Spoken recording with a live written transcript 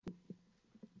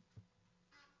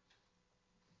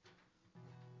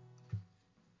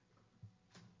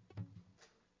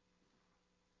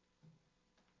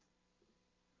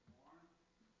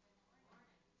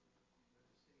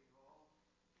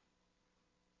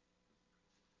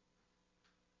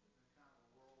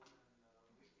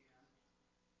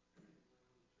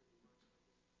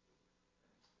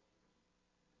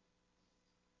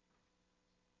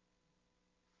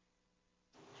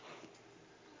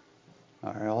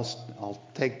All right, I'll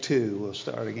take two. We'll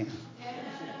start again.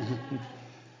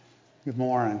 Good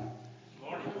morning.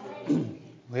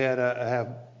 We had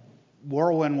a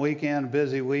whirlwind weekend,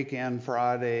 busy weekend.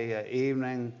 Friday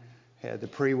evening, had the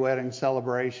pre-wedding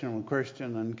celebration with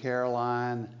Christian and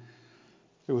Caroline.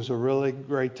 It was a really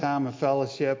great time of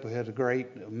fellowship. We had a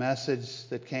great message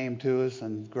that came to us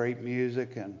and great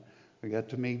music, and we got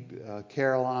to meet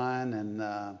Caroline and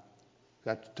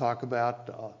got to talk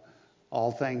about all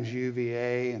things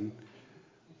UVA and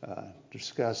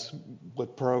discuss the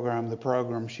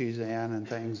program she's in and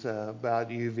things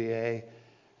about UVA,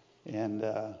 and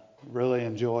really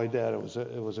enjoyed that.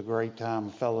 It was a great time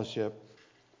of fellowship.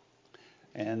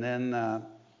 And then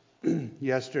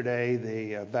yesterday,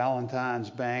 the Valentine's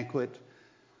banquet,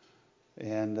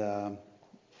 and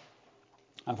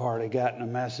I've already gotten a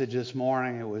message this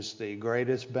morning. It was the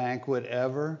greatest banquet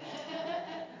ever.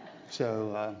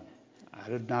 So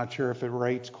I'm not sure if it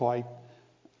rates quite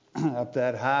up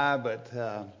that high, but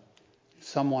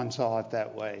someone saw it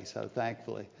that way. So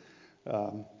thankfully,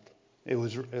 it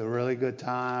was a really good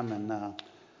time and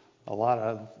a lot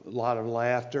of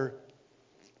laughter.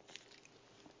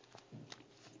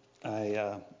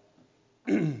 I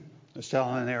was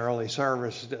telling in the early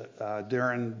service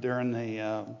during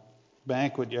the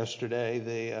banquet yesterday,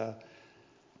 the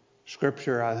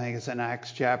scripture, I think it's in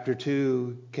Acts chapter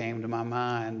 2, came to my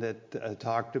mind that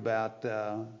talked about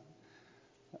that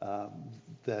I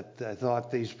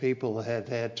thought these people had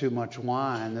had too much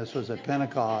wine. This was at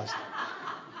Pentecost.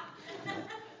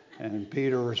 And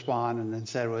Peter responded and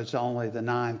said, well, it's only the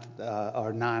 9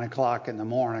 o'clock in the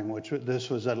morning, which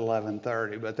this was at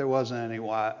 11:30, but there wasn't any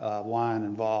wine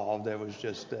involved. There was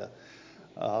just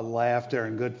laughter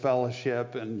and good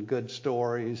fellowship and good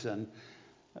stories. And,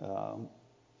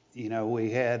 we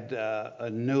had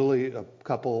a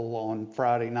couple on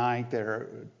Friday night that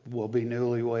will be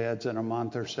newlyweds in a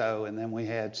month or so. And then we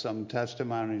had some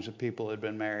testimonies of people who had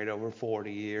been married over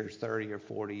 40 years, 30 or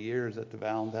 40 years at the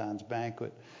Valentine's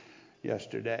banquet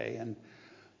yesterday. And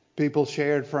people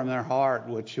shared from their heart,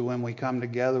 which when we come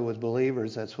together with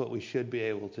believers, that's what we should be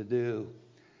able to do.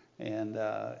 And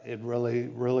it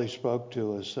really spoke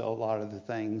to us, a lot of the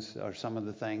things, or some of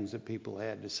the things that people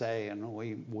had to say. And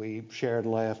we shared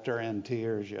laughter and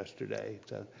tears yesterday.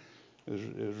 So it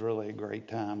was really a great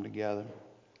time together.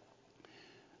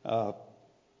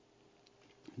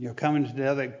 Coming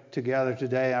together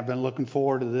today, I've been looking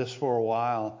forward to this for a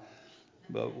while,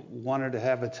 but wanted to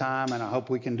have a time, and I hope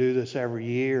we can do this every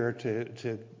year,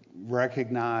 to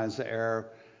recognize our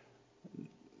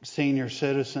senior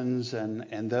citizens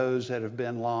and those that have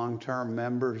been long-term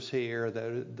members here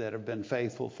that have been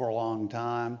faithful for a long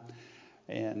time.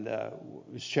 And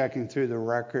was checking through the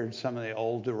records, some of the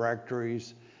old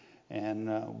directories,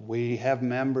 and we have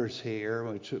members here,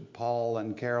 which Paul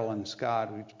and Carolyn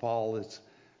Scott, which Paul, as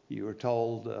you were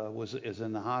told, is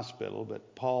in the hospital,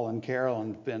 but Paul and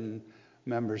Carolyn have been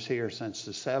members here since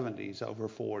the 70s, over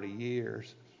 40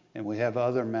 years. And we have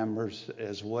other members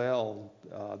as well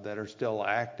that are still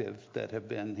active that have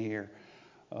been here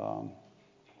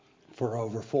for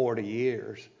over 40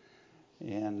 years.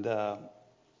 And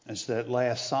as that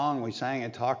last song we sang,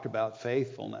 it talked about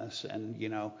faithfulness. And,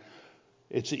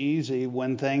 it's easy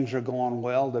when things are going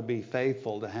well to be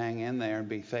faithful, to hang in there and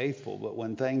be faithful. But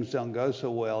when things don't go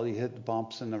so well, you hit the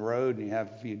bumps in the road and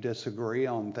you disagree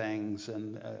on things.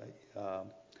 And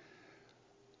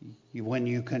when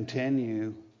you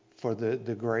continue for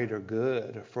the greater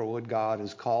good, for what God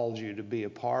has called you to be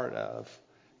a part of,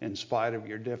 in spite of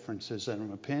your differences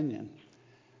in opinion.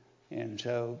 And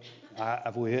so I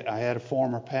had a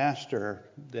former pastor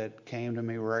that came to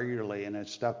me regularly, and it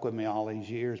stuck with me all these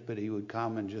years, but he would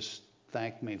come and just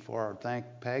thank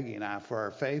Peggy and I for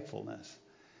our faithfulness.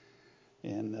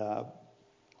 And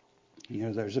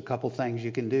there's a couple things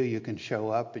you can do. You can show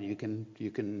up and you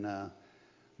can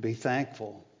be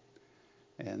thankful.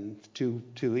 And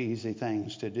two easy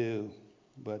things to do.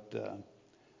 But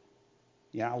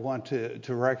I want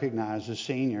to recognize the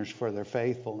seniors for their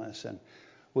faithfulness. And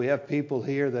we have people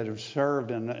here that have served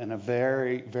in a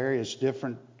various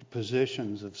different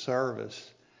positions of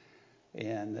service.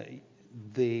 And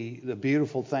the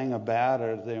beautiful thing about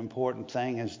it, the important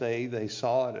thing is they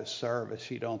saw it as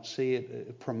service. You don't see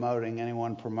it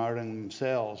anyone promoting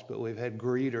themselves, but we've had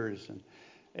greeters and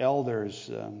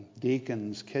elders,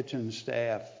 deacons, kitchen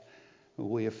staff, who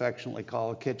we affectionately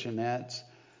call kitchenettes,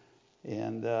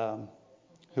 and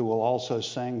who will also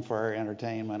sing for our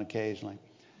entertainment occasionally.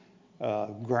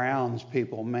 Grounds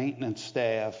people, maintenance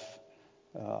staff,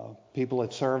 people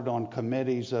that served on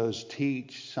committees, those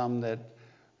teach, some that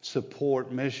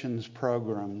support missions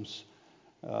programs,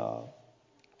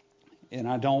 And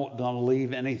I don't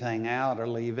leave anything out or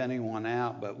leave anyone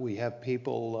out, but we have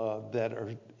people that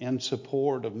are in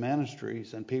support of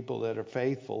ministries and people that are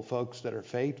faithful, folks that are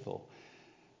faithful.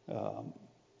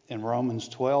 In Romans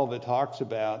 12, it talks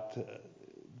about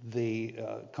the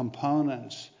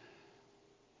components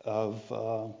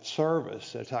of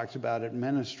service. It talks about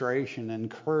administration,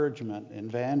 encouragement,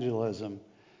 evangelism,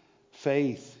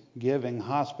 faith, giving,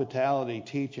 hospitality,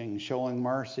 teaching, showing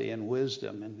mercy and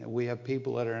wisdom. And we have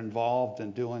people that are involved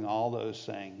in doing all those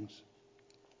things.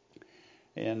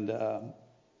 And, I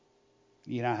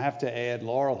have to add,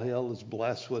 Laurel Hill is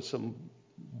blessed with some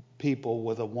people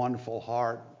with a wonderful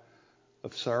heart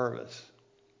of service.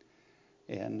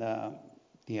 And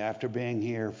after being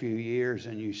here a few years,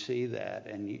 and you see that,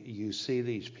 and you see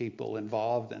these people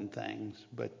involved in things,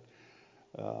 but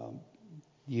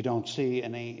you don't see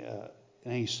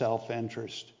any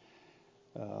self-interest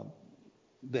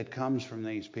that comes from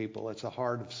these people. It's a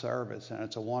heart of service, and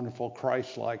it's a wonderful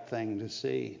Christ-like thing to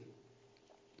see.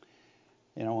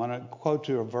 And I want to quote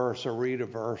to a verse, or read a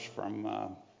verse from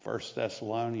 1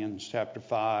 Thessalonians chapter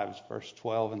 5, verse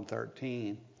 12 and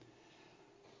 13.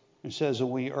 It says, "And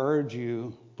we urge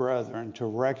you, brethren, to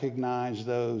recognize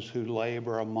those who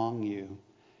labor among you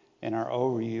and are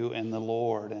over you in the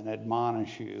Lord, and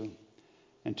admonish you,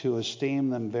 and to esteem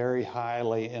them very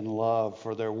highly in love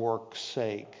for their work's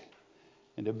sake,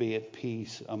 and to be at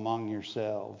peace among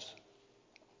yourselves."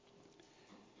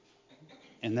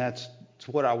 And that's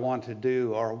what I want to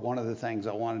do, or one of the things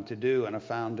I wanted to do, and I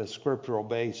found a scriptural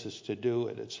basis to do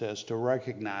it. It says to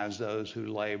recognize those who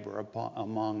labor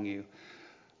among you.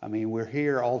 I mean, we're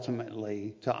here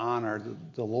ultimately to honor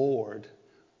the Lord,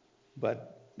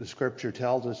 but the scripture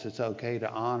tells us it's okay to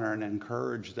honor and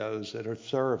encourage those that are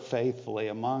served faithfully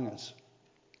among us.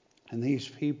 And these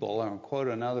people, I'll quote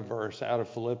another verse out of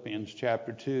Philippians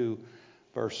chapter 2,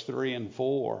 verse 3 and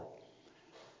 4.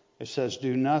 It says,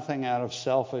 "Do nothing out of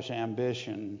selfish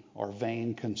ambition or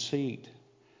vain conceit.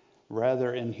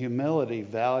 Rather, in humility,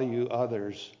 value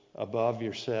others above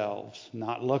yourselves,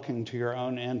 not looking to your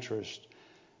own interest,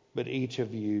 but each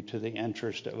of you to the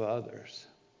interest of others."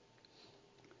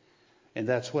 And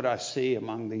that's what I see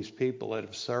among these people that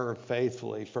have served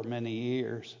faithfully for many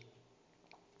years.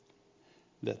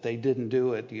 That they didn't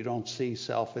do it. You don't see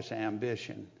selfish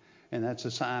ambition. And that's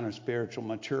a sign of spiritual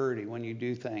maturity when you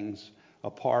do things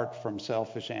apart from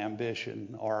selfish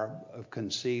ambition or of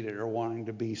conceited or wanting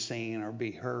to be seen or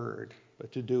be heard,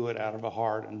 but to do it out of a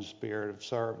heart and spirit of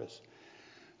service.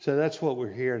 So that's what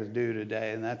we're here to do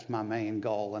today, and that's my main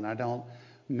goal. And I don't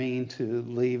mean to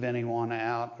leave anyone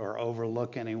out or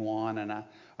overlook anyone, and I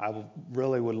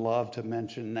really would love to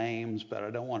mention names, but I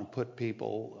don't want to put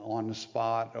people on the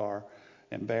spot or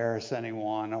embarrass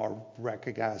anyone or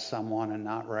recognize someone and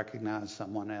not recognize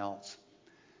someone else.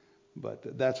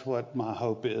 But that's what my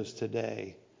hope is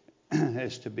today,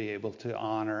 is to be able to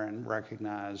honor and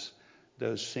recognize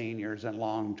those seniors and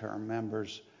long-term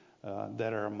members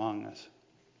that are among us.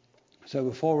 So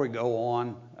before we go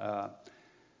on,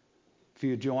 if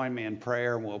you join me in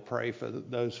prayer, we'll pray for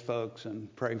those folks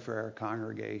and pray for our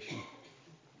congregation.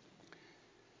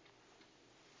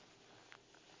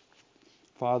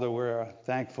 Father, we're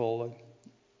thankful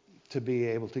to be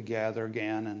able to gather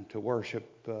again and to worship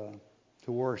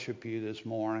you this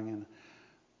morning. And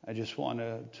I just want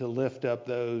to lift up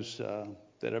those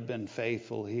that have been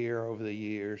faithful here over the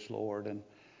years, Lord. And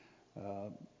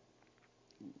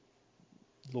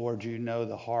Lord, you know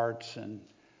the hearts, and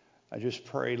I just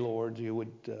pray, Lord, you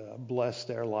would bless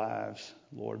their lives.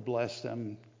 Lord, bless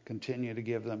them, continue to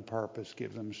give them purpose,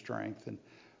 give them strength, and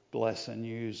bless and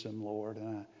use them, Lord.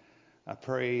 And I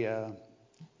pray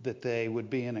that they would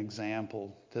be an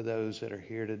example to those that are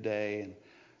here today. And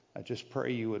I just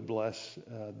pray you would bless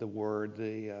the word,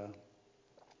 the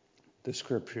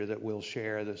scripture that we'll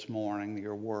share this morning,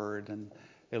 your word, and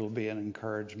it'll be an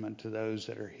encouragement to those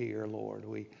that are here, Lord.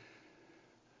 We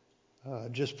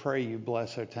just pray you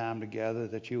bless our time together,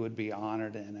 that you would be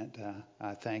honored in it.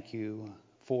 I thank you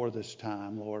for this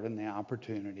time, Lord, and the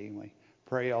opportunity. We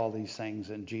pray all these things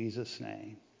in Jesus'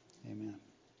 name. Amen.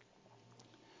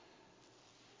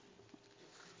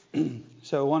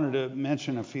 So I wanted to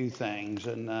mention a few things.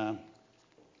 And,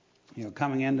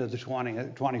 coming into the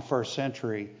 21st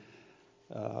century,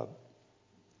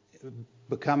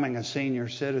 becoming a senior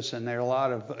citizen, there are a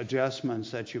lot of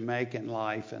adjustments that you make in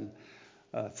life and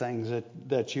things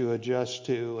that you adjust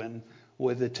to. And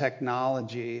with the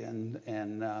technology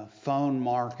and phone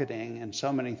marketing and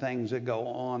so many things that go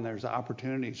on, there's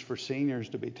opportunities for seniors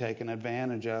to be taken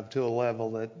advantage of to a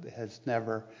level that has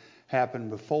never happened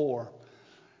before.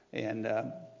 And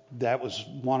that was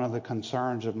one of the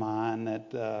concerns of mine,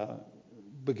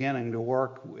 beginning to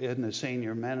work in the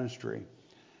senior ministry.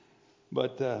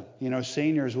 But,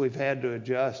 seniors, we've had to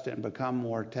adjust and become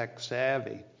more tech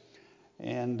savvy.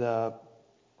 And,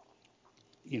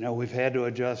 we've had to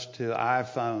adjust to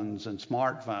iPhones and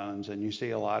smartphones. And you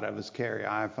see a lot of us carry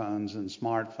iPhones and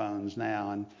smartphones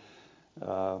now. And,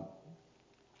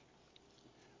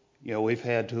 we've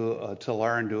had to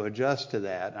learn to adjust to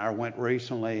that. I went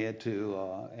recently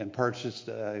and purchased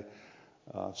a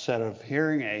set of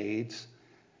hearing aids.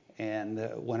 And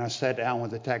when I sat down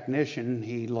with the technician,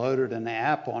 he loaded an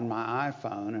app on my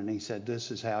iPhone, and he said,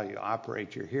 "This is how you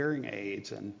operate your hearing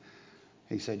aids." And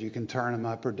he said, "You can turn them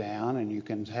up or down, and you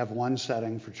can have one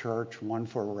setting for church, one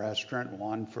for a restaurant,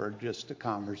 one for just a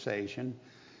conversation."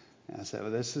 And I said,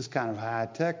 "Well, this is kind of high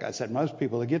tech." I said, "Most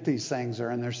people that get these things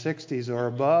are in their 60s or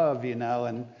above,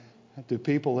 and do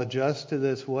people adjust to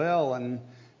this well?" And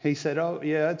he said, "Oh,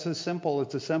 yeah, it's a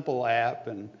simple app."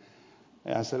 And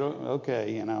I said, "Oh,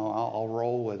 okay, I'll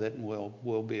roll with it, and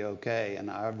we'll be okay." And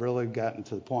I've really gotten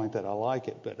to the point that I like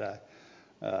it, but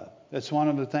it's one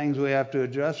of the things we have to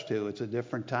adjust to. It's a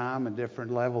different time, a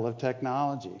different level of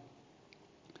technology,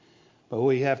 but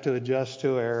we have to adjust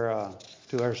to our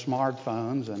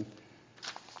smartphones. And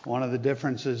one of the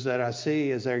differences that I see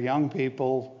is our young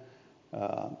people,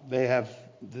 they have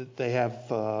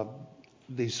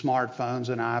these smartphones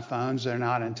and iPhones. They're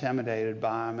not intimidated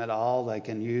by them at all. They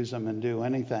can use them and do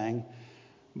anything.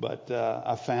 But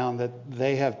I found that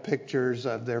they have pictures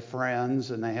of their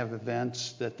friends, and they have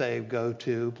events that they go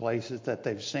to, places that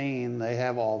they've seen. They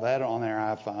have all that on their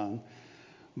iPhone.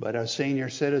 But as senior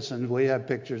citizens, we have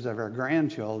pictures of our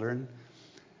grandchildren,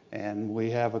 and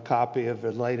we have a copy of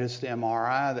the latest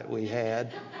MRI that we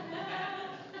had,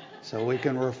 so we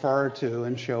can refer to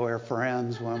and show our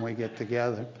friends when we get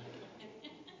together.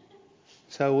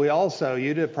 So we also,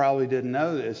 probably didn't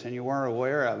know this and you weren't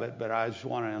aware of it, but I just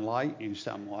want to enlighten you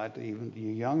somewhat, even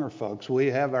you younger folks. We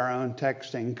have our own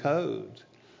texting codes.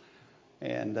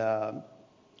 And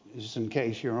just in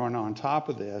case you weren't on top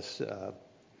of this,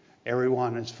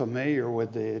 everyone is familiar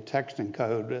with the texting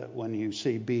code. When you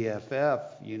see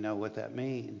BFF, you know what that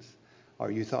means, or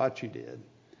you thought you did.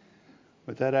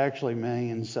 But that actually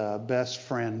means best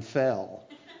friend fell.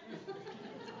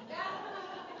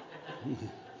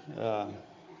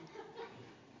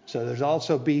 So there's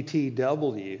also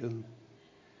BTW,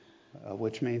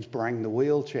 which means bring the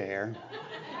wheelchair.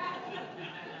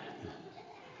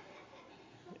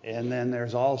 And then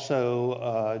there's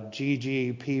also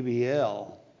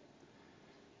GGPBL.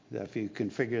 If you can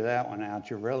figure that one out,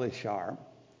 you're really sharp.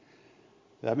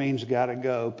 That means gotta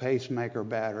go, pacemaker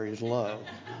battery's low.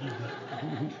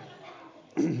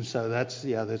 So that's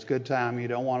good time. You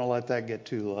don't want to let that get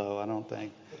too low, I don't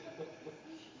think.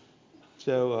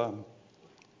 So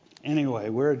anyway,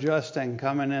 we're adjusting,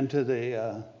 coming into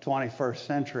the 21st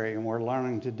century, and we're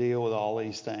learning to deal with all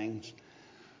these things.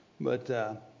 But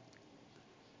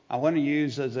I want to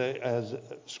use as a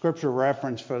scripture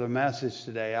reference for the message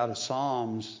today out of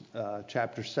Psalms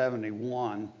chapter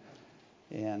 71.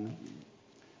 And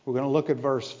we're going to look at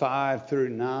verse 5 through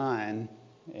 9,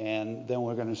 and then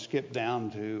we're going to skip down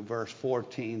to verse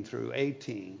 14 through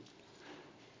 18.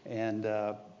 And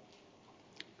the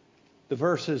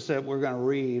verses that we're going to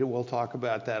read, we'll talk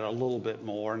about that a little bit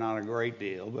more, not a great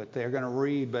deal, but they're going to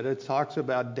read. But it talks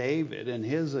about David and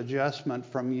his adjustment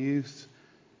from youth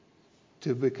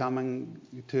to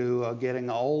getting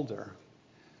older,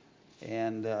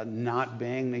 and not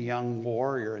being the young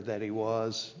warrior that he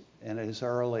was in his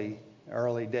early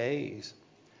days.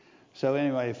 So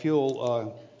anyway, if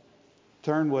you'll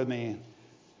turn with me,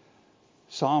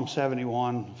 Psalm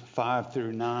 71, 5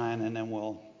 through 9, and then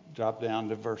we'll drop down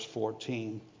to verse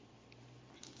 14.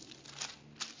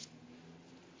 It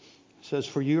says,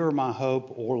 "For you are my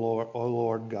hope, O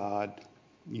Lord God.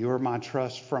 You are my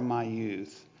trust from my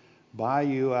youth. By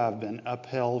you I have been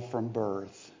upheld from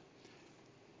birth.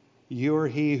 You are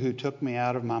he who took me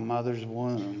out of my mother's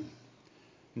womb.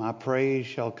 My praise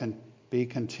shall be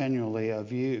continually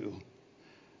of you.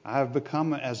 I have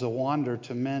become as a wonder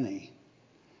to many,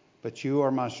 but you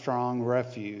are my strong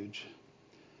refuge.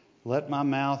 Let my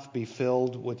mouth be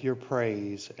filled with your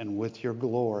praise and with your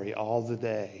glory all the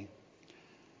day.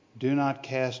 Do not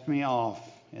cast me off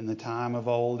in the time of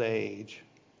old age,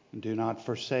 and do not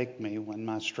forsake me when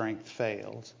my strength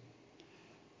fails."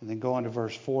 And then go on to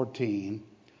verse 14.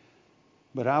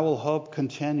 "But I will hope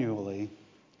continually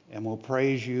and will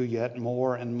praise you yet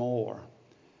more and more.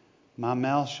 My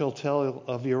mouth shall tell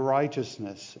of your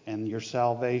righteousness and your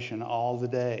salvation all the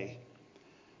day.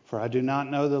 For I do not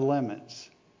know the limits.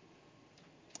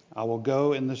 I will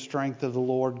go in the strength of the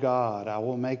Lord God. I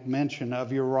will make mention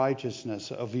of your righteousness,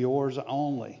 of yours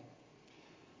only.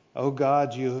 O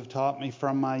God, you have taught me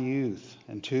from my youth,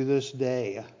 and to this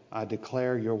day I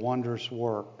declare your wondrous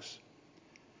works.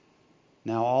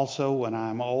 Now also when I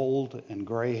am old and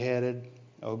gray-headed,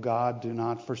 O God, do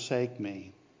not forsake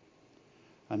me,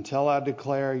 until I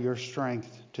declare your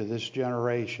strength to this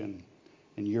generation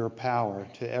and your power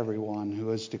to everyone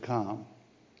who is to come.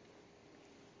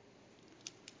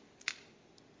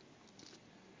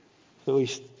 So we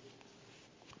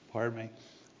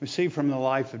see from the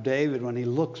life of David when he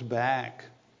looks back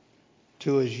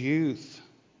to his youth,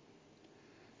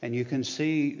 and you can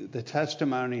see the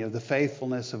testimony of the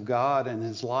faithfulness of God in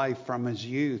his life from his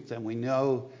youth. And we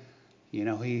know,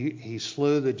 he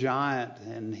slew the giant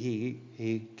and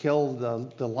he killed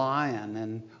the lion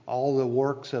and all the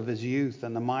works of his youth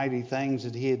and the mighty things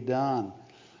that he had done.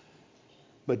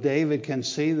 But David can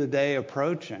see the day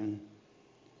approaching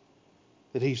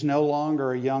that he's no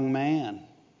longer a young man.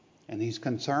 And he's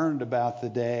concerned about the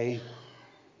day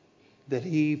that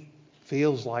he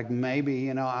feels like maybe,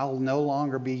 I'll no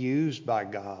longer be used by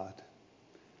God.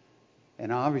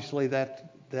 And obviously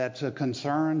that's a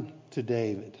concern to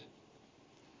David.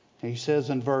 He says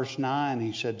in verse 9,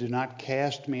 he said, do not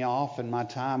cast me off in my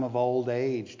time of old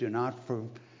age. Do not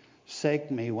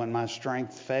forsake me when my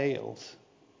strength fails.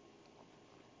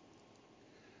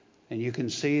 And you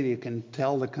can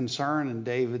tell the concern in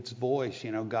David's voice.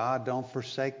 God, don't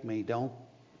forsake me. Don't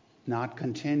not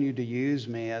continue to use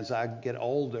me as I get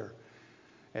older,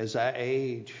 as I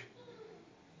age.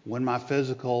 When my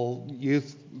physical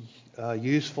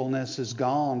usefulness is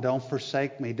gone, don't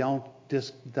forsake me. Don't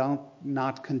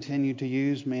not continue to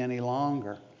use me any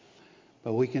longer.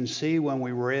 But we can see when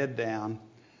we read down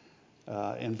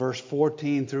in verse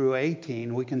 14 through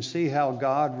 18, we can see how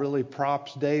God really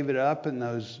props David up in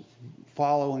those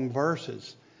following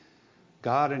verses.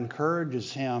 God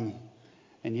encourages him,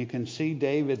 and you can see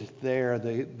David there,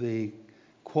 the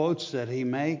quotes that he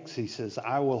makes. He says,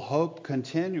 I will hope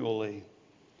continually.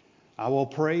 I will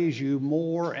praise you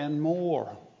more and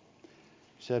more.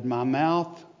 He said, my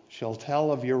mouth shall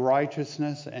tell of your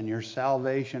righteousness and your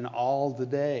salvation all the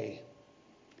day.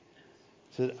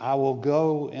 He said, I will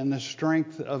go in the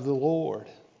strength of the Lord,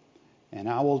 and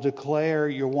I will declare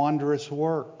your wondrous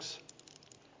works.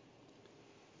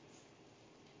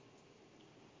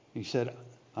 He said,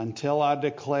 until I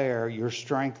declare your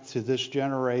strength to this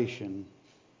generation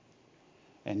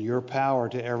and your power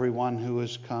to everyone who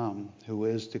is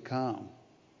to come.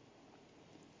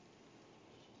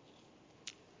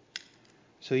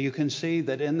 So you can see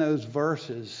that in those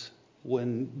verses,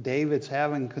 when David's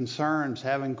having concerns,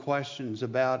 having questions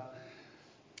about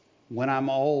when I'm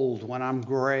old, when I'm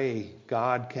gray,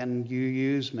 God, can you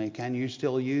use me? Can you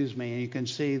still use me? And you can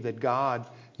see that God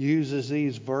uses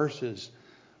these verses,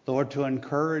 Lord, to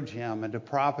encourage him and to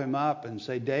prop him up and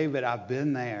say, David, I've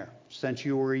been there since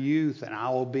you were a youth, and I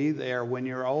will be there when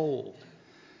you're old.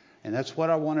 And that's what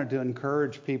I wanted to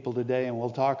encourage people today, and we'll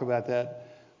talk about that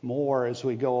more as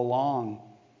we go along.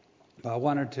 But I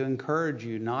wanted to encourage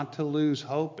you not to lose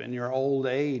hope in your old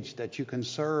age, that you can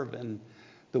serve in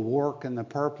the work and the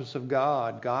purpose of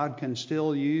God. God can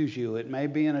still use you. It may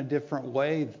be in a different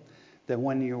way than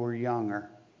when you were younger,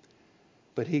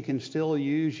 but he can still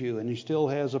use you, and he still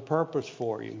has a purpose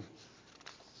for you.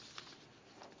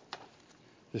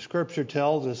 The scripture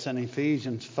tells us in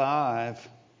Ephesians 5,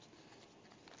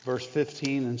 verse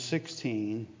 15 and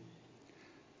 16,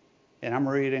 and I'm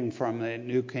reading from the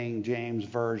New King James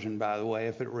Version, by the way,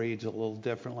 if it reads a little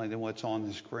differently than what's on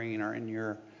the screen or in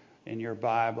your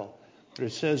Bible. But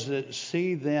it says that,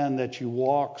 see then that you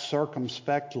walk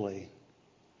circumspectly,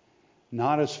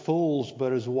 not as fools,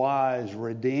 but as wise,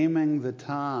 redeeming the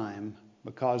time,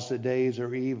 because the days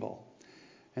are evil.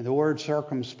 And the word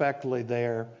circumspectly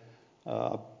there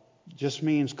just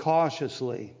means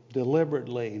cautiously,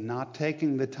 deliberately, not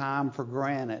taking the time for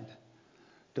granted.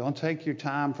 Don't take your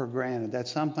time for granted. That's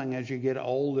something as you get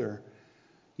older,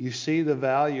 you see the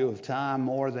value of time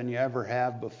more than you ever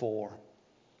have before.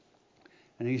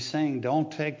 And he's saying, don't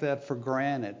take that for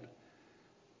granted.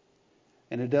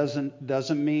 And it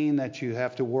doesn't mean that you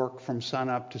have to work from sun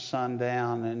up to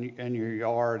sundown in your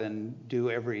yard and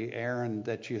do every errand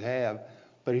that you have.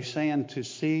 But he's saying to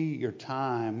see your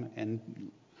time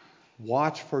and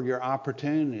watch for your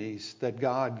opportunities that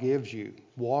God gives you.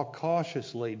 Walk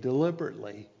cautiously,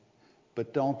 deliberately,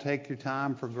 but don't take your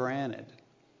time for granted.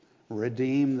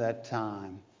 Redeem that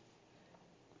time.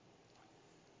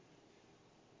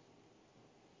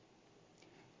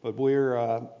 But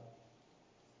we're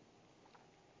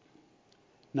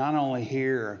not only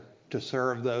here to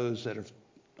serve those that have,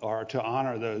 or to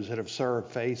honor those that have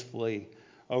served faithfully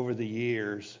over the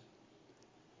years,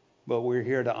 but we're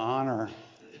here to honor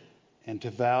and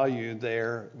to value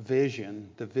their vision,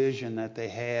 the vision that they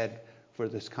had for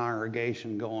this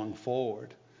congregation going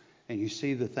forward. And you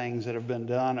see the things that have been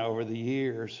done over the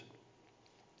years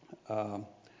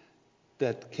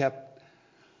that kept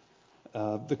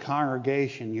the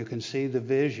congregation. You can see the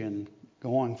vision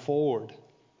going forward.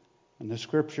 And the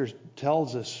scripture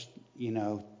tells us,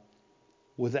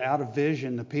 without a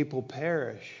vision, the people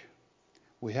perish.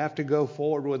 We have to go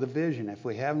forward with a vision. If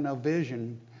we have no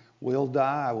vision, we'll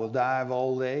die. We'll die of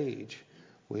old age.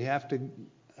 We have to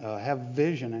have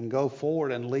vision and go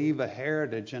forward and leave a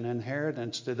heritage, an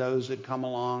inheritance to those that come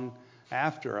along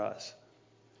after us.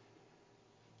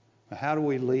 How do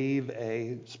we leave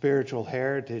a spiritual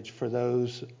heritage for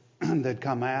those that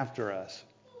come after us?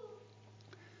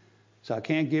 So I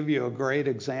can't give you a great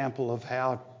example of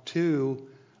how to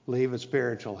leave a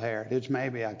spiritual heritage.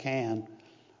 Maybe I can,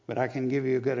 but I can give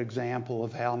you a good example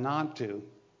of how not to.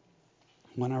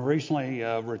 When I recently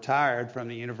retired from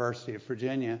the University of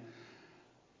Virginia,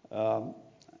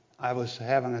 I was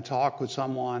having a talk with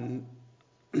someone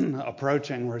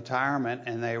approaching retirement,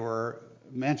 and they were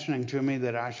mentioning to me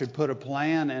that I should put a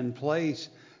plan in place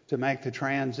to make the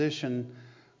transition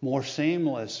more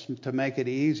seamless, to make it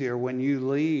easier when you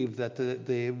leave, that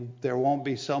there won't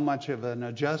be so much of an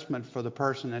adjustment for the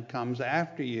person that comes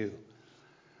after you.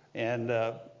 And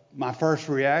my first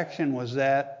reaction was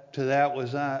I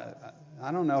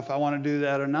don't know if I want to do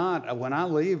that or not. When I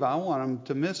leave, I want them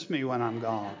to miss me when I'm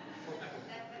gone.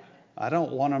 I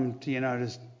don't want them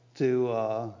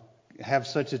to have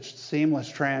such a seamless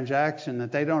transaction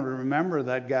that they don't remember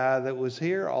that guy that was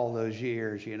here all those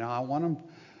years. I want them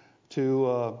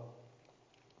to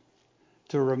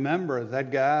remember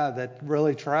that guy that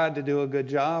really tried to do a good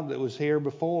job that was here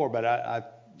before. But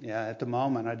at the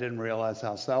moment, I didn't realize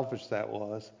how selfish that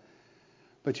was.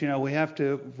 But, we have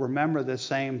to remember the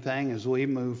same thing as we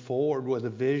move forward with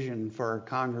a vision for our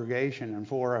congregation and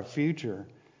for our future.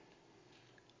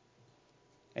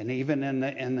 And even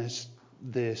in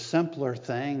the simpler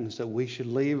things, that we should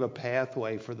leave a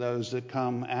pathway for those that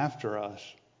come after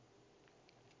us.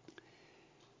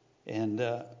 And,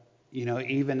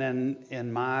 even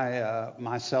in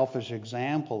my selfish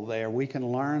example there, we can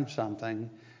learn something,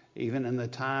 even in the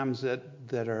times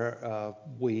that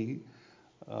we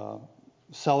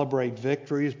celebrate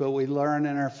victories, but we learn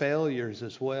in our failures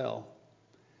as well.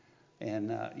 And,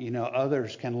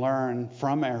 others can learn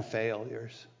from our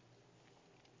failures.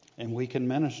 And we can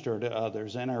minister to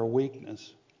others in our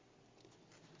weakness.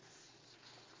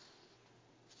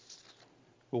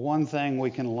 But one thing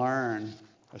we can learn,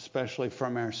 especially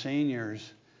from our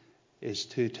seniors, is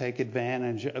to take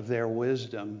advantage of their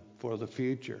wisdom for the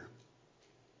future.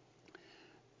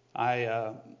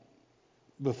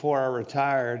 Before I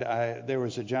retired, there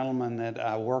was a gentleman that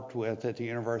I worked with at the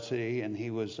university, and he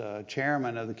was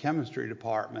chairman of the chemistry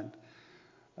department.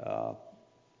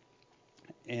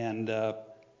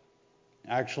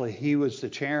 Actually, he was the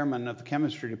chairman of the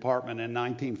chemistry department in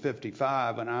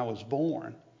 1955 when I was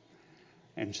born.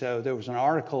 And so there was an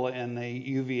article in the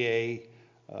UVA,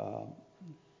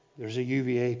 there's a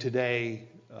UVA Today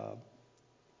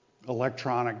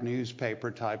electronic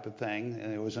newspaper type of thing,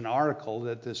 and it was an article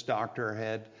that this doctor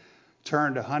had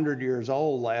turned 100 years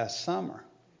old last summer.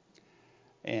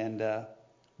 And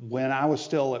when I was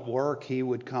still at work, he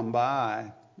would come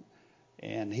by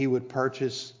and he would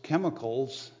purchase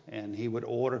chemicals, and he would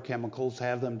order chemicals,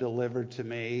 have them delivered to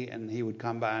me, and he would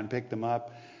come by and pick them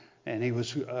up. And he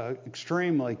was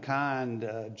extremely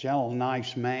kind, gentle,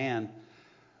 nice man.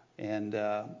 And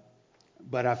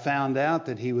but I found out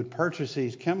that he would purchase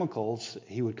these chemicals,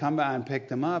 he would come by and pick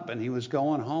them up, and he was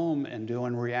going home and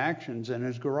doing reactions in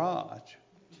his garage.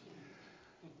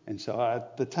 And so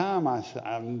at the time, I said,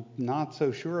 I'm not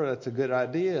so sure that's a good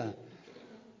idea.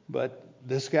 But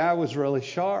this guy was really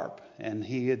sharp, and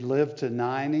he had lived to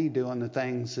 90 doing the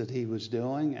things that he was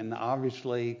doing, and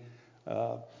obviously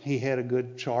he had a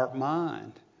good, sharp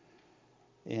mind.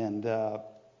 And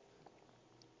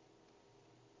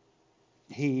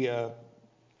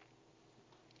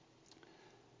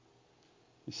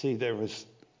you see, there was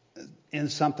in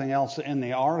something else in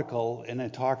the article, and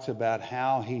it talks about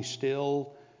how he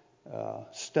still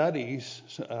studies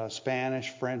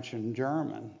Spanish, French, and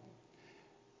German.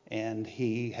 And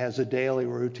he has a daily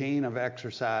routine of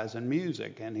exercise and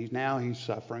music. And he's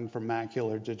suffering from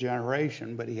macular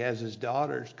degeneration, but he has his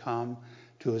daughters come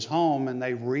to his home and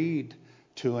they read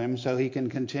to him so he can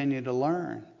continue to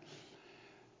learn.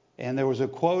 And there was a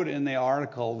quote in the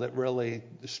article that really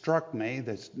struck me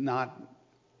that's not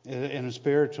it's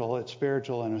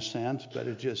spiritual in a sense, but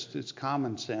it's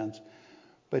common sense.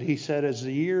 But he said, as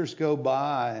the years go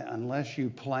by, unless you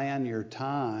plan your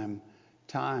time,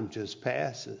 time just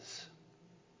passes.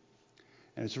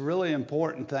 And it's a really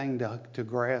important thing to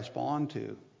grasp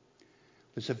onto.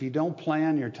 Because if you don't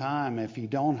plan your time, if you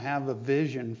don't have a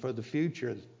vision for the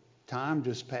future, time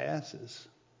just passes.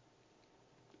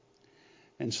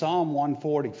 In Psalm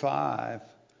 145,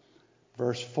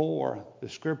 verse 4, the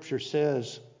scripture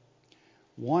says,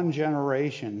 "One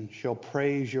generation shall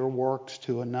praise your works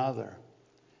to another,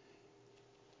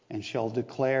 and shall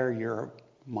declare your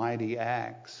mighty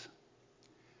acts."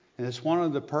 And it's one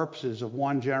of the purposes of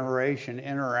one generation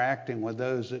interacting with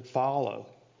those that follow,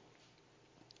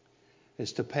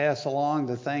 is to pass along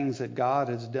the things that God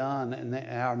has done in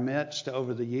our midst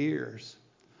over the years,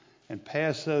 and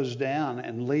pass those down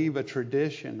and leave a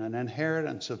tradition, an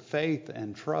inheritance of faith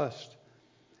and trust,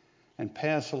 and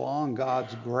pass along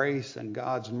God's grace and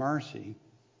God's mercy.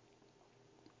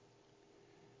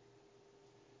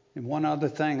 And one other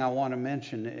thing I want to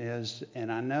mention is,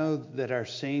 and I know that our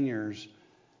seniors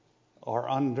are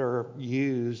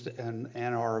underused and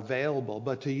are available,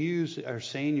 but to use our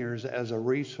seniors as a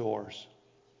resource.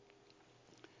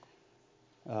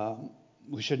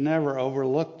 We should never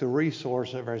overlook the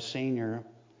resource of our senior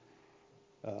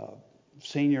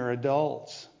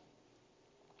adults.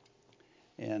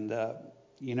 And,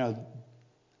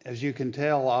 as you can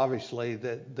tell, obviously,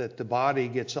 that the body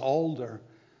gets older,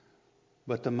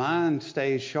 but the mind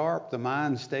stays sharp, the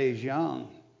mind stays young,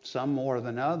 some more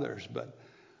than others. But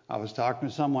I was talking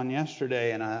to someone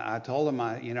yesterday, and I told them,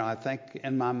 I think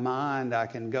in my mind I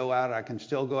can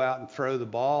still go out and throw the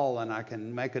ball, and I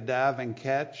can make a diving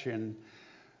catch and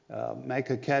make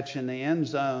a catch in the end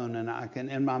zone, and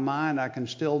in my mind I can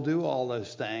still do all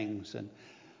those things. And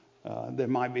there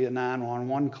might be a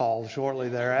 911 call shortly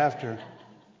thereafter.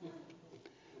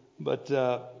 But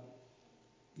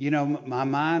my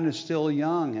mind is still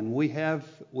young, and we have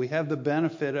the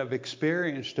benefit of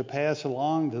experience to pass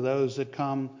along to those that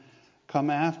come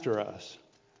after us.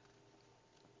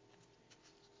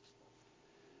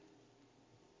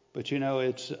 But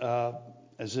it's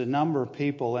as the number of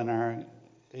people in our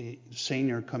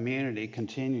senior community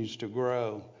continues to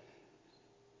grow,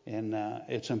 and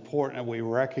it's important that we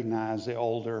recognize the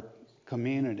older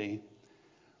community.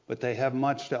 But they have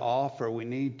much to offer. We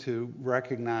need to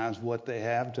recognize what they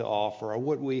have to offer, or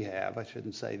what we have. I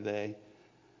shouldn't say they.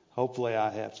 Hopefully I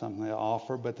have something to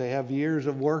offer. But they have years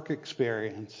of work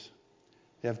experience.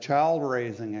 They have child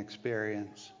raising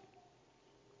experience.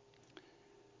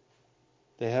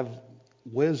 They have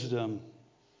wisdom,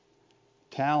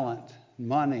 talent,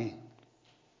 money,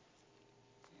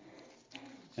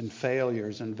 and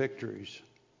failures and victories.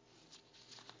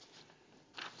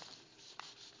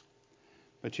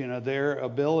 But their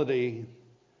ability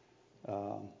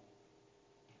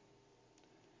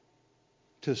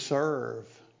to serve,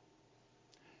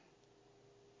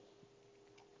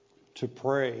 to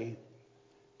pray,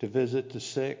 to visit the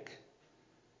sick,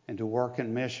 and to work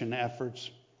in mission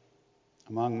efforts,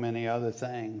 among many other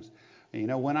things.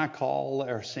 When I call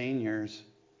our seniors,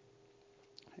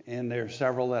 and there are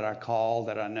several that I call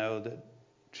that I know that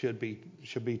should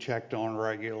be checked on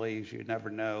regularly, as you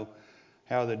never know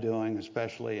how they're doing,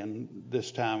 especially in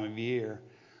this time of year.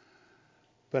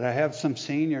 But I have some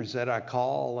seniors that I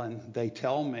call, and they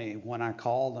tell me when I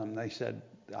call them, they said,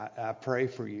 I pray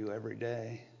for you every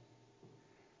day.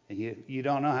 And you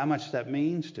don't know how much that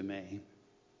means to me,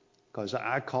 because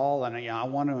I call and I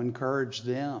want to encourage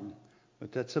them.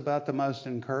 But that's about the most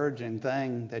encouraging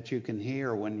thing that you can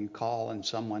hear when you call and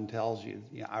someone tells you,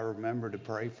 I remember to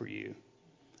pray for you.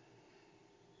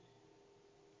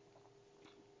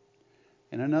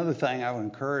 And another thing I would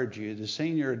encourage you, the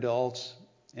senior adults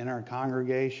in our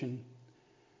congregation,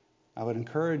 I would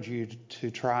encourage you to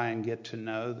try and get to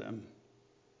know them.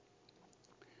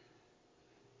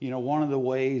 One of the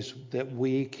ways that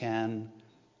we can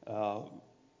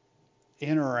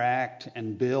interact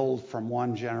and build from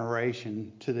one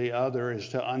generation to the other is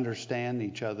to understand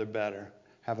each other better,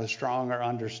 have a stronger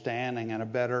understanding and a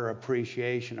better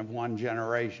appreciation of one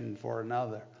generation for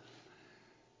another.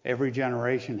 Every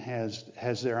generation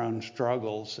has their own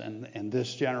struggles, and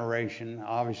this generation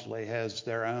obviously has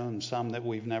their own, some that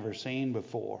we've never seen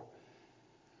before.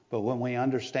 But when we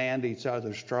understand each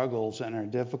other's struggles and our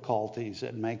difficulties,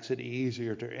 it makes it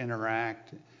easier to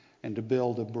interact and to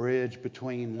build a bridge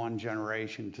between one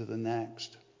generation to the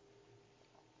next.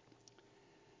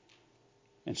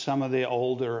 And some of the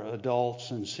older adults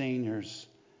and seniors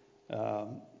have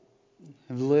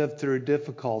lived through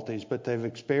difficulties, but they've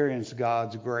experienced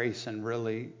God's grace in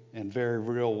very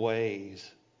real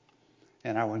ways.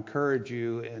 And I would encourage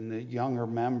you and the younger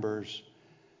members,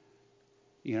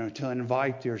 to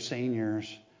invite your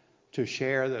seniors to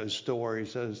share those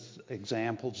stories, those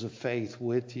examples of faith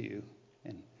with you,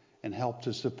 and help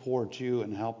to support you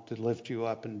and help to lift you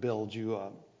up and build you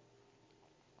up.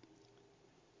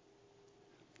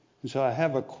 And so I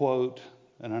have a quote,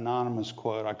 an anonymous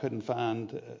quote. I couldn't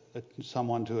find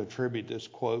someone to attribute this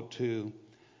quote to,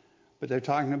 but they're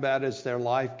talking about as their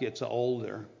life gets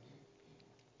older.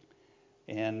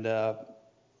 And it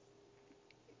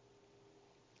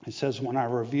says, when I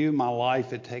review my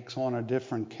life, it takes on a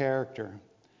different character.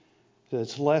 So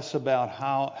it's less about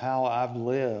how I've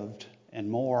lived and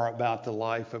more about the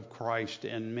life of Christ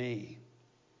in me.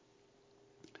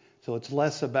 So it's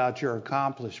less about your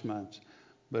accomplishments,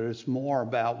 but it's more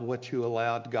about what you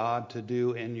allowed God to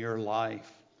do in your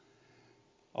life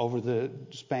over the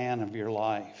span of your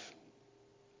life.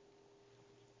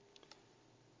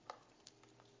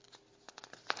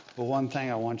 Well, one thing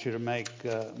I want you to make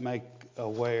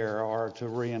aware or to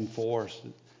reinforce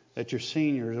that your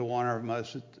seniors are one of our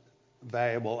most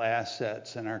valuable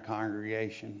assets in our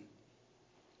congregation.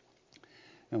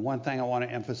 And one thing I want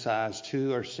to emphasize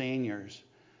to our seniors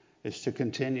is to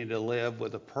continue to live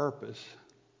with a purpose.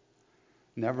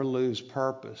 Never lose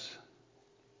purpose.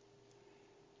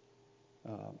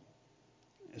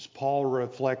 As Paul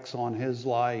reflects on his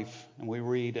life, and we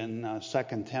read in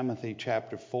 2 Timothy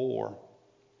chapter 4,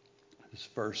 this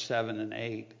verse 7 and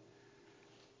 8.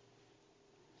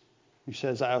 He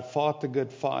says, I have fought the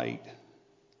good fight.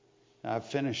 I've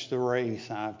finished the race.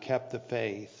 And I've kept the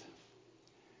faith.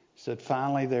 He said,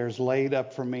 finally, there's laid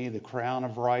up for me the crown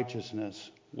of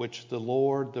righteousness, which the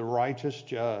Lord, the righteous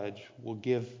judge, will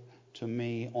give to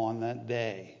me on that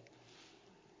day.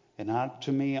 And not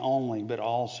to me only, but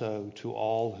also to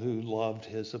all who loved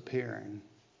his appearing.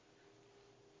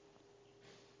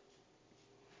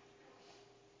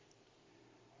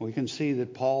 We can see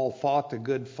that Paul fought the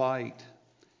good fight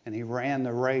and he ran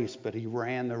the race, but he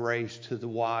ran the race to the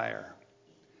wire.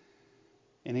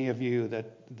 Any of you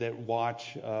that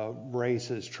watch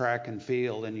races, track and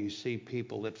field, and you see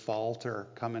people that falter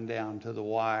coming down to the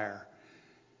wire,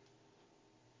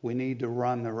 we need to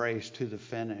run the race to the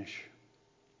finish.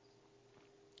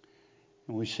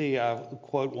 And we see, I'll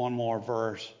quote one more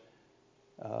verse.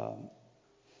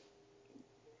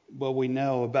 What we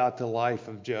know about the life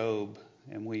of Job,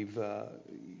 and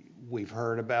we've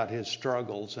heard about his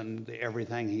struggles and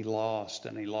everything he lost,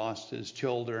 and he lost his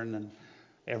children and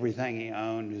everything he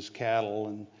owned, his cattle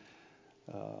and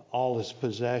all his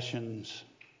possessions.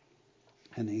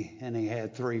 And he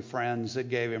had 3 friends that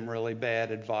gave him really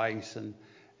bad advice. And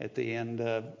at the end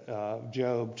of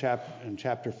Job, in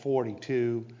chapter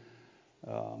 42,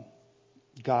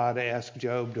 God asked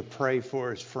Job to pray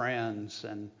for his friends,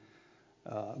 and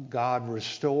God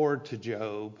restored to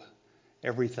Job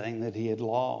everything that he had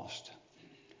lost.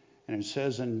 And it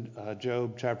says in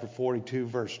Job chapter 42,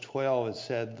 verse 12, it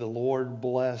said, the Lord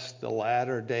blessed the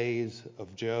latter days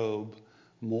of Job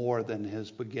more than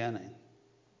his beginning.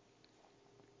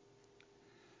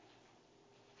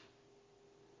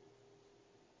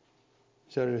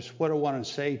 So that's what I want to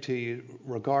say to you,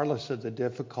 regardless of the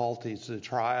difficulties, the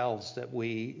trials that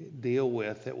we deal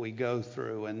with, that we go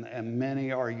through, and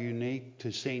many are unique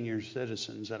to senior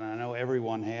citizens. And I know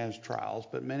everyone has trials,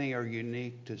 but many are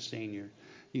unique to senior.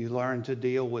 You learn to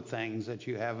deal with things that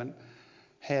you haven't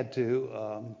had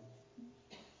to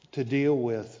deal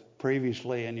with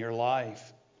previously in your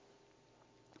life.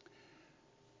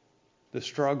 The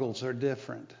struggles are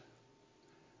different.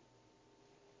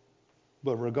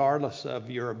 But regardless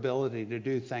of your ability to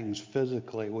do things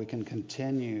physically, we can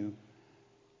continue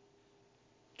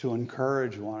to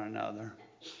encourage one another.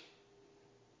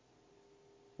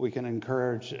 We can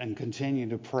encourage and continue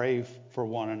to pray for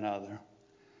one another.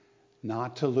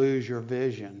 Not to lose your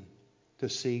vision, to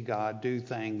see God do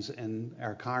things in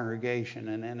our congregation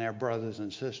and in our brothers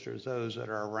and sisters, those that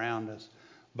are around us,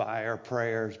 by our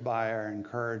prayers, by our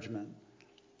encouragement.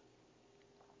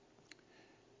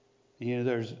 You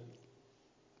know,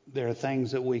 there are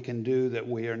things that we can do that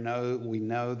we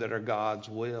know that are God's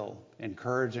will.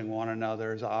 Encouraging one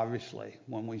another is obviously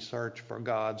when we search for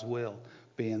God's will.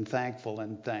 Being thankful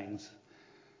in things.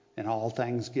 In all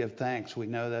things give thanks. We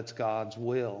know that's God's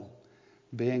will.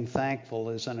 Being thankful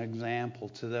is an example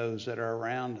to those that are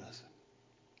around us.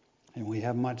 And we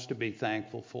have much to be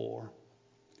thankful for.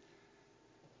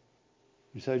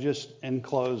 So just in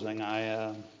closing,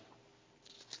 as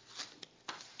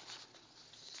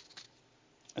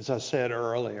I said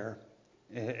earlier,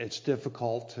 it's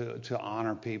difficult to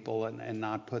honor people and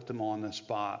not put them on the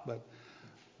spot. But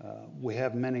we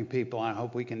have many people, and I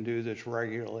hope we can do this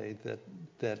regularly,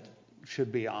 that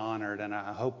should be honored. And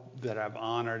I hope that I've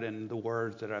honored in the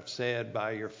words that I've said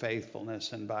by your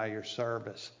faithfulness and by your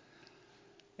service.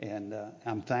 And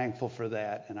I'm thankful for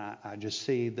that. And I just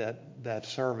see that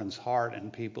servant's heart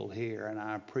in people here. And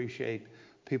I appreciate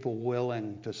people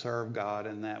willing to serve God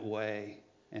in that way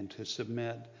and to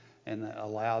submit and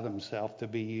allow themselves to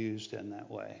be used in that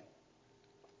way.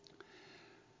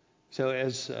 So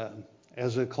as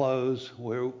a close,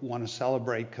 we want to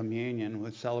celebrate communion.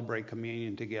 We'll celebrate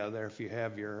communion together. If you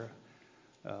have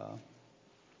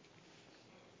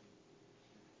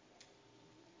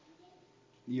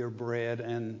your bread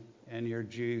and your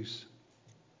juice.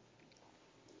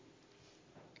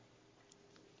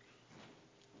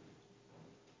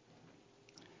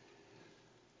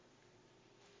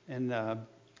 And that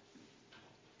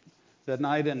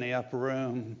night in the upper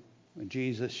room,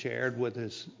 Jesus shared with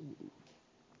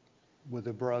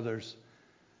the brothers,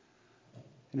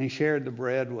 and he shared the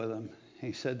bread with them.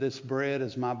 He said, "This bread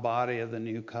is my body of the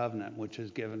new covenant, which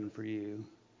is given for you.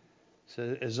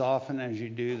 So as often as you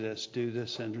do this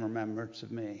in remembrance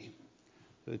of me."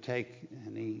 So take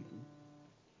and eat.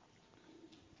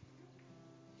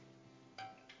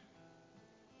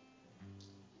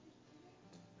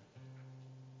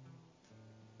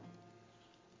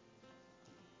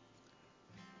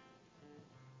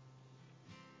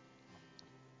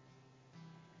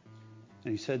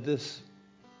 And he said, this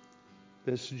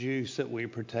juice that we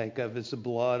partake of is the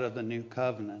blood of the new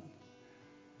covenant,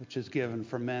 which is given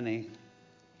for many. He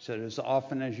said, as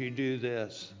often as you do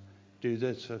this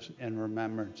in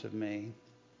remembrance of me.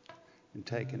 And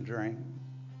take and drink.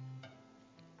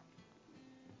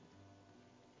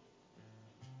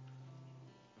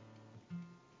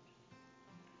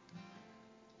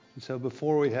 And so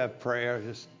before we have prayer,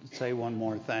 just say one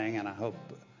more thing, and I hope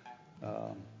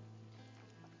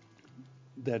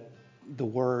that the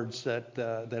words that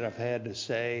I've had to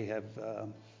say have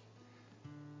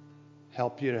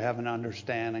helped you to have an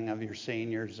understanding of your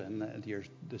seniors and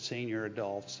the senior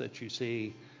adults that you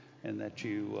see, and that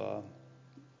you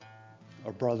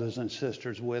are brothers and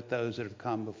sisters with those that have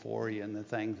come before you and the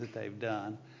things that they've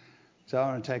done. So I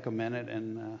want to take a minute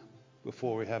and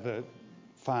before we have a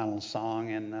final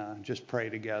song and just pray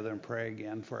together and pray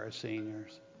again for our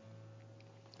seniors.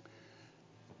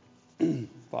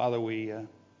 Father, we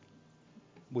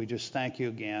just thank you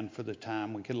again for the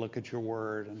time we can look at your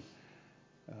word and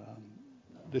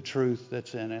the truth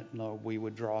that's in it. Lord, we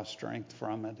would draw strength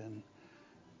from it. And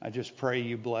I just pray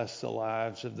you bless the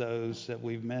lives of those that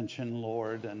we've mentioned,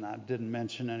 Lord. And I didn't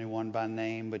mention anyone by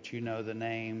name, but you know the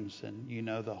names and you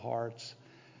know the hearts.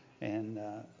 And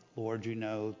Lord, you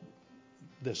know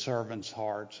the servants'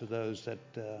 hearts of those that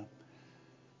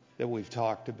we've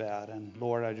talked about. And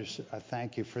Lord, I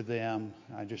thank you for them.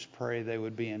 I just pray they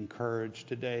would be encouraged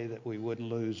today, that we wouldn't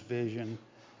lose vision.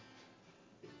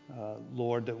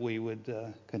 Lord, that we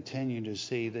would continue to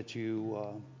see that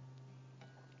you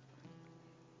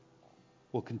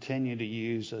will continue to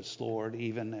use us, Lord,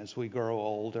 even as we grow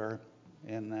older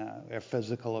and our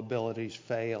physical abilities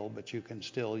fail, but you can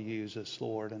still use us,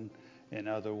 Lord, in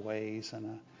other ways.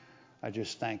 And I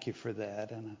just thank you for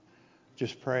that. And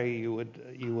just pray you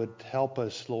would help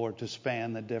us, Lord, to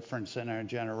span the difference in our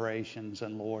generations,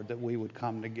 and Lord, that we would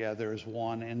come together as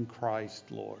one in Christ,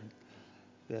 Lord,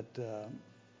 that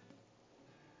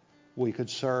we could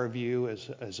serve you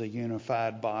as a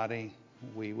unified body.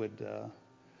 We would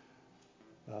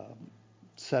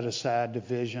set aside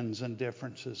divisions and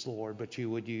differences, Lord, but you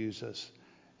would use us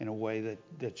in a way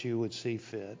that you would see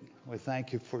fit. We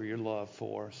thank you for your love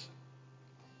for us.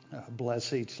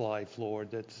 Bless each life,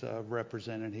 Lord, that's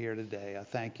represented here today. I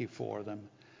thank you for them.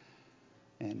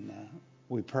 And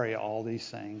we pray all these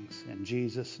things in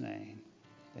Jesus' name.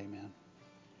 Amen.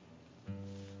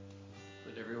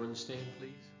 Would everyone stand,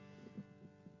 please?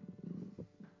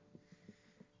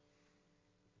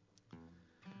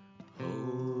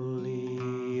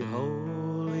 Holy,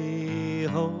 holy,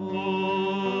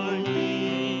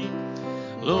 holy,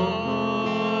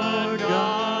 Lord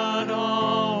God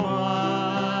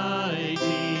Almighty,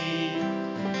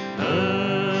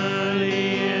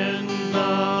 early in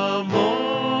the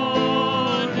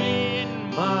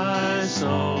morning my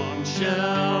song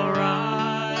shall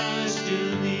rise to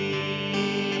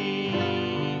thee.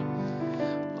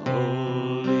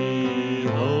 Holy,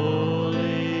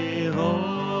 holy,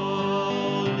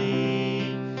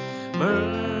 holy,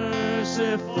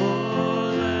 merciful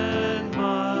and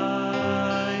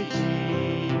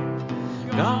mighty,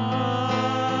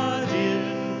 God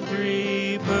in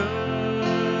three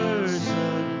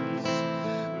persons,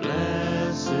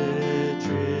 blessed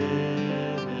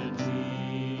Trinity.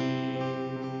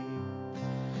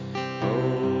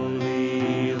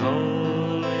 Holy,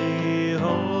 holy,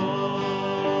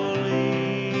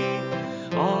 holy,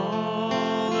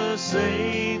 all the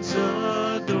saints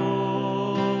adore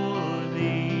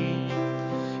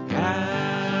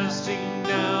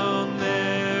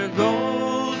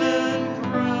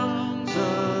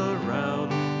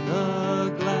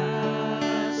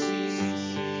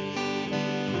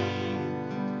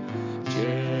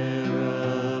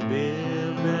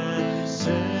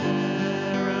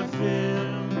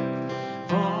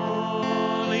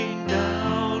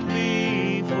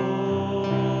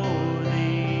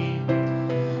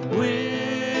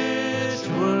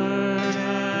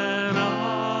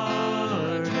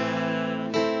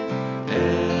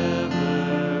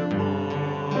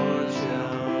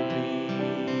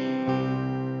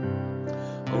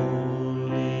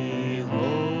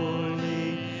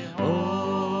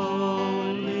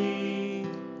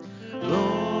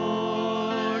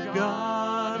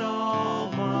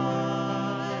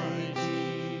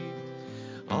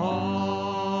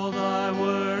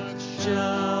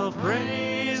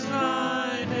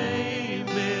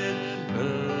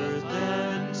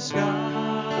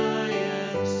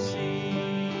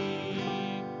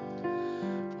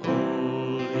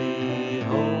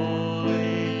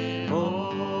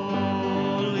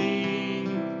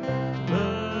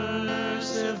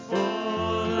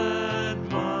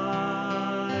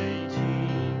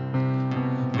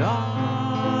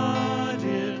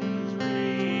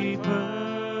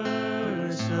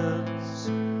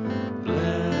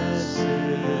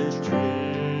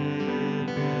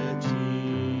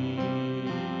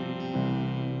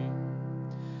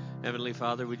Heavenly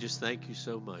Father, we just thank you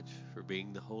so much for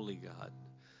being the holy God,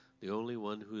 the only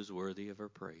one who is worthy of our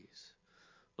praise.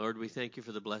 Lord, we thank you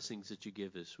for the blessings that you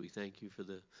give us. We thank you for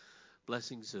the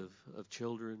blessings of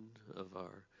children, of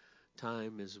our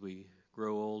time as we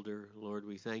grow older. Lord,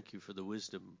 we thank you for the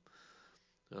wisdom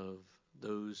of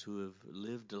those who have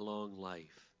lived a long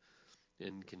life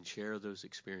and can share those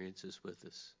experiences with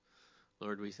us.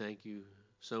 Lord, we thank you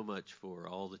so much for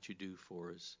all that you do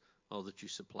for us, all that you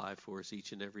supply for us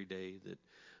each and every day that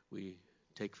we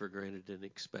take for granted and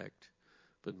expect.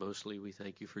 But mostly we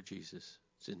thank you for Jesus.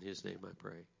 It's in his name I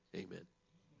pray. Amen.